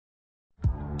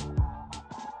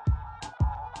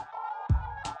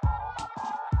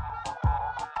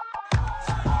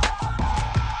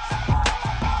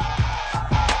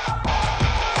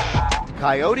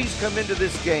Coyotes come into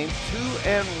this game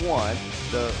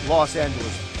 2-1. The Los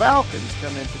Angeles Falcons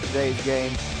come into today's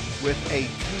game with a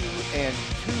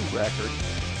 2-2 record.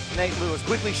 Nate Lewis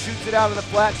quickly shoots it out of the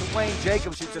flat to Wayne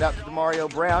Jacobs, shoots it out to Demario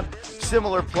Brown.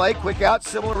 Similar play, quick out,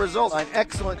 similar result. An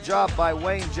excellent job by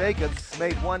Wayne Jacobs.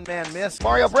 Made one man miss.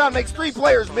 Mario Brown makes three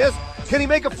players miss. Can he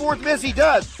make a fourth miss? He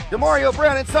does. Demario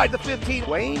Brown inside the 15.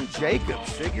 Wayne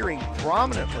Jacobs figuring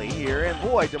prominently here. And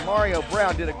boy, Demario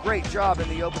Brown did a great job in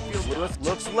the open field. Lewis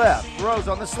looks left, throws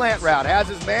on the slant route, has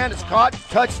his man, it's caught.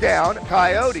 Touchdown,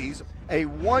 Coyotes. A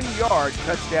 1-yard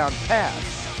touchdown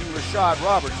pass to Rashad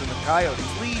Roberts, and the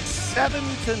Coyotes lead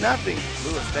 7-0.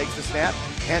 Lewis takes the snap,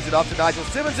 hands it off to Nigel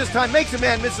Simmons. This time makes a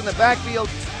man miss in the backfield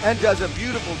and does a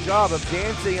beautiful job of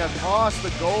dancing across the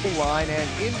goal line and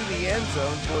into the end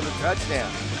zone for the touchdown.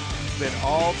 It's been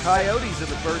all Coyotes in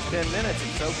the first 10 minutes,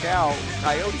 and Socal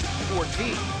Coyotes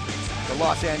 14. The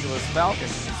Los Angeles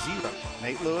Falcons 0.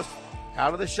 Nate Lewis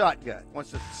out of the shotgun,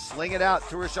 wants to sling it out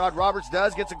to Rashad Roberts,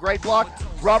 does, gets a great block.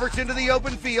 Roberts into the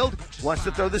open field, wants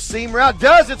to throw the seam route,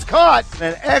 does, it's caught.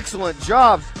 An excellent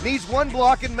job, needs one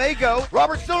block and may go.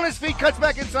 Roberts still on his feet, cuts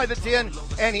back inside the 10,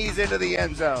 and he's into the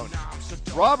end zone.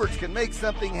 Roberts can make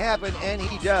something happen, and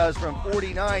he does from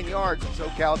 49 yards.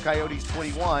 Socal Coyotes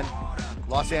 21,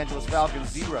 Los Angeles Falcons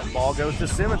 0. Ball goes to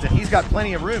Simmons, and he's got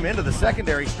plenty of room into the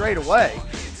secondary straight away.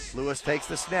 Lewis takes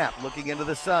the snap, looking into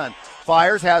the sun.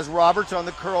 Fires, has Roberts on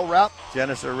the curl route.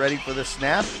 Genesis ready for the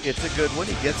snap. It's a good one.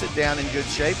 He gets it down in good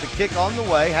shape. The kick on the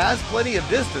way, has plenty of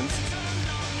distance.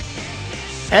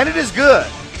 And it is good.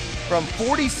 From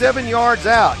 47 yards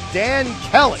out, Dan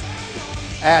Kelly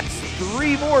adds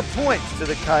 3 more points to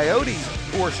the Coyotes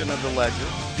portion of the ledger.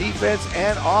 Defense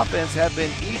and offense have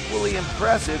been equally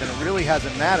impressive, and it really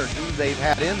hasn't mattered who they've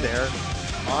had in there.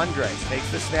 Andre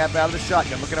takes the snap out of the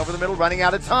shotgun, looking over the middle, running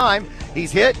out of time.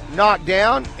 He's hit, knocked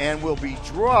down, and will be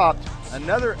dropped.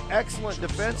 Another excellent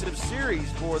defensive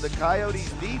series for the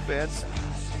Coyotes defense.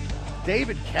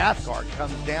 David Cathcart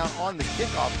comes down on the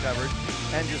kickoff coverage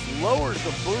and just lowers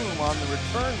the boom on the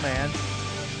return man.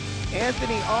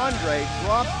 Anthony Andre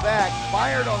drops back,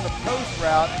 fired on the post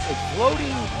route. A floating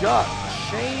duck,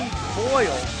 Shane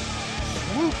Boyle,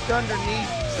 swooped underneath,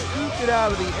 scooped it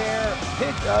out of the air,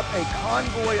 picked up a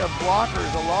convoy of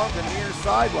blockers along the near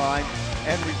sideline,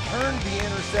 and returned the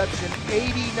interception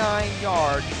 89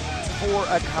 yards for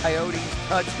a Coyotes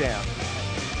touchdown.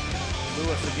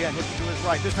 Lewis again hits it to his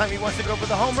right. This time he wants to go for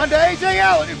the home run to A.J.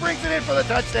 Allen, who brings it in for the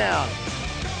touchdown.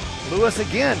 Lewis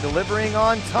again delivering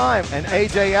on time, and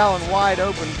A.J. Allen wide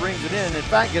open brings it in. In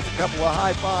fact, gets a couple of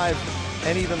high fives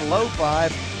and even low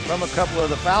fives from a couple of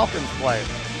the Falcons players.